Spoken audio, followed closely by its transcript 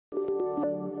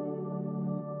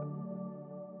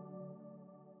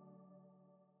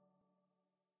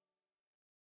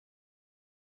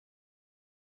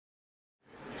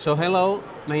So hello,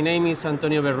 my name is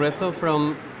Antonio Berruezo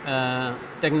from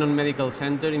Teknon Medical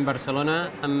Center in Barcelona.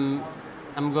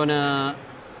 I'm gonna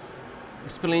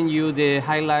explain you the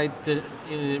highlight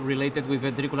related with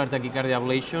ventricular tachycardia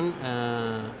ablation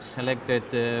selected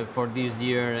for this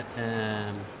year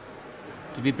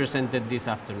to be presented this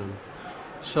afternoon.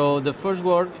 So the first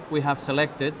work we have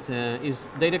selected is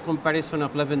data comparison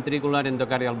of left ventricular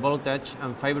endocardial voltage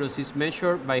and fibrosis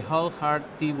measured by whole heart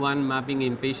T1 mapping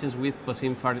in patients with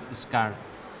post-infarct scar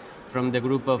from the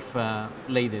group of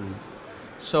Leiden.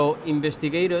 So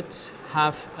investigators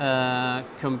have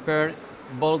compared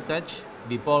voltage,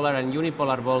 bipolar and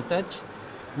unipolar voltage,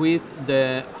 with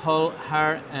the whole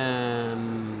heart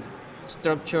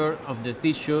structure of the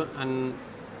tissue, and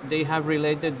they have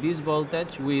related this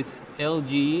voltage with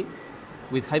LGE,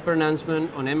 with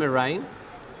hyperenhancement on MRI,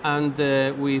 and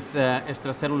with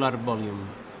extracellular volume.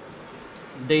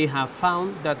 They have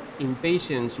found that in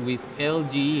patients with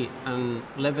LGE and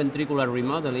left ventricular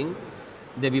remodeling,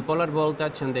 the bipolar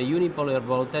voltage and the unipolar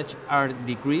voltage are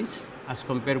decreased as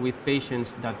compared with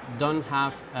patients that don't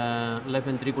have left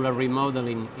ventricular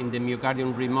remodeling in the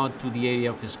myocardium remote to the area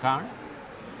of scar.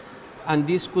 And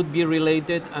this could be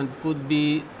related and could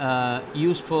be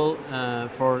useful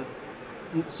for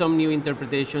some new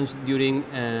interpretations during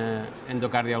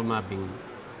endocardial mapping.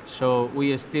 So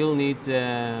we still need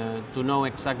to know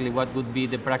exactly what would be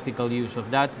the practical use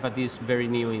of that, but it's very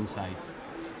new insight.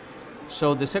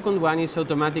 So the second one is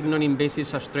automatic non-invasive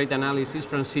substrate analysis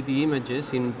from CT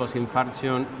images in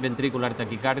post-infarction ventricular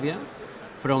tachycardia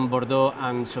from Bordeaux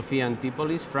and Sophia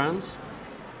Antipolis, France.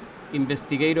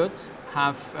 Investigators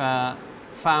have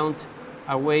found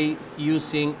a way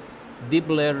using deep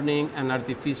learning and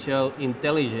artificial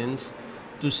intelligence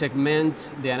to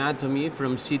segment the anatomy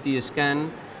from CT scan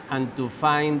and to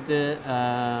find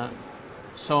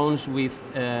zones with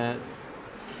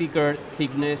thicker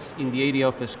thickness in the area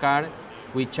of scar,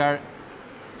 which are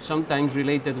sometimes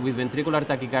related with ventricular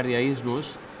tachycardia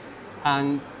isthmus.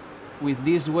 And with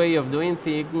this way of doing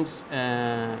things,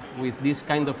 with this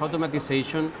kind of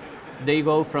automatization, they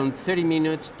go from 30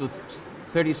 minutes to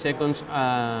 30 seconds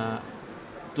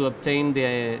to obtain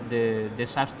the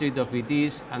substrate of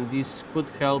VTs, and this could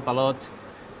help a lot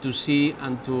to see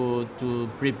and to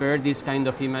prepare this kind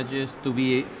of images to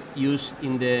be used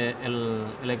in the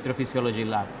electrophysiology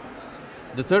lab.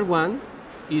 The third one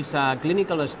is a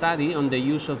clinical study on the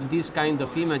use of this kind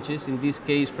of images, in this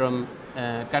case from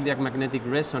cardiac magnetic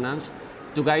resonance,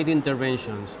 to guide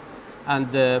interventions. And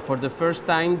for the first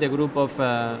time, the group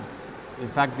of in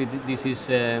fact, this is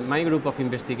my group of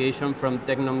investigation from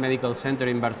Teknon Medical Center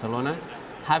in Barcelona,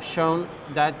 have shown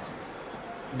that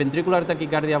ventricular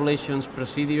tachycardia ablation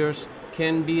procedures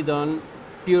can be done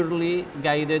purely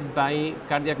guided by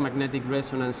cardiac magnetic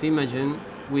resonance imaging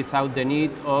without the need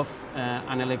of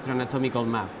an electroanatomical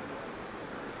map.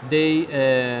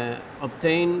 They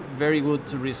obtain very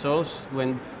good results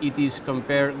when it is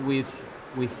compared with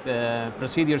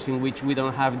procedures in which we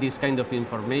don't have this kind of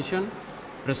information.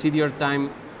 Procedure time,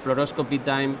 fluoroscopy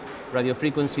time,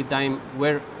 radiofrequency time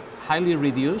were highly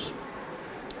reduced,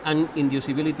 and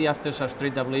inducibility after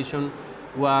substrate ablation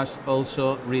was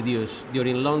also reduced.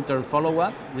 During long-term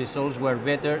follow-up, results were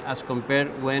better as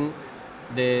compared when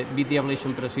the VT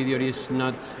ablation procedure is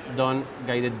not done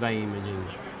guided by imaging.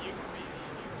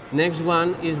 Next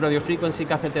one is radiofrequency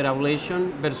catheter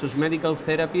ablation versus medical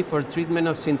therapy for treatment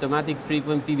of symptomatic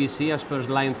frequent PVC as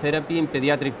first-line therapy in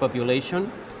pediatric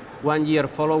population. 1 year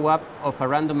follow-up of a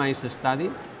randomized study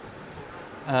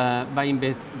by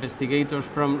investigators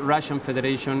from Russian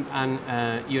Federation and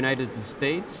United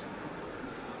States.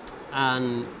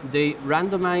 And they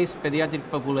randomized pediatric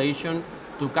population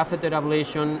to catheter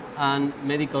ablation and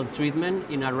medical treatment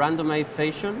in a randomized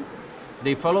fashion.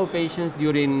 They follow patients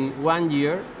during 1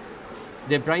 year.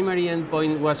 The primary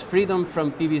endpoint was freedom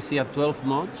from PVC at 12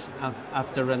 months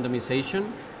after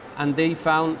randomization, and they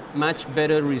found much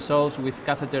better results with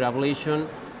catheter ablation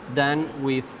than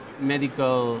with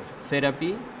medical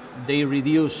therapy. They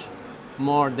reduce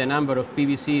more the number of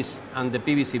PVCs and the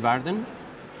PVC burden.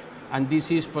 And this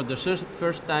is for the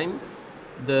first time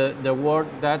the work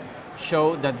that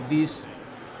show that this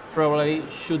probably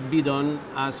should be done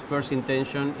as first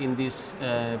intention in this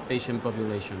patient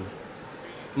population.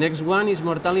 Next one is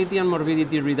mortality and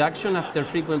morbidity reduction after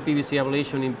frequent PVC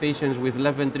ablation in patients with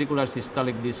left ventricular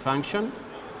systolic dysfunction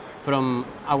from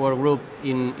our group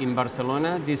in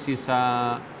Barcelona. This is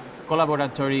a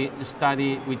collaboratory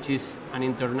study, which is an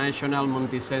international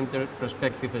multi-center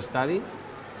prospective study.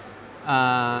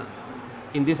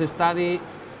 In this study,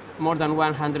 more than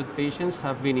 100 patients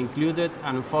have been included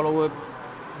and followed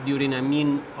during a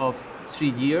mean of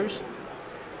 3 years.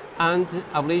 And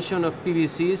ablation of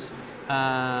PVCs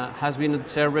has been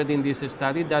observed in this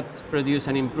study that produced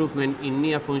an improvement in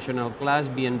NIA functional class,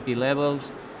 BNP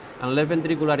levels, and left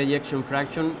ventricular ejection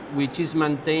fraction, which is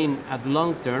maintained at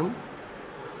long term.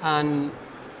 And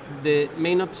the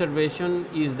main observation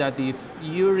is that if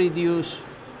you reduce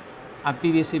a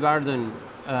PVC burden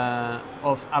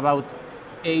of about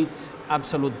 8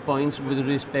 absolute points with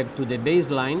respect to the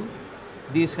baseline,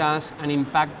 this has an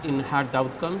impact in heart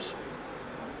outcomes.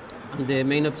 And the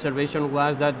main observation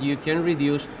was that you can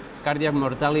reduce cardiac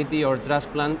mortality or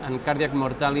transplant, and cardiac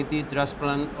mortality,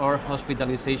 transplant, or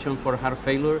hospitalization for heart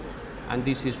failure. And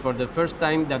this is for the first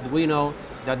time that we know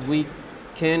that we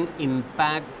can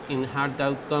impact in heart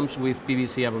outcomes with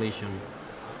PVC ablation.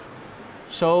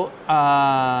 So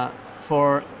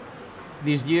for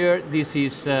this year, this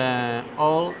is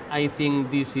all. I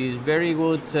think this is very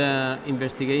good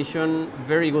investigation,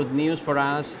 very good news for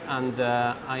us, and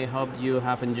I hope you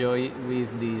have enjoyed with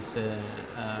this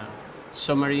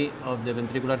summary of the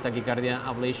ventricular tachycardia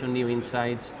ablation new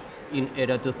insights in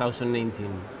EHRA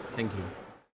 2019. Thank you.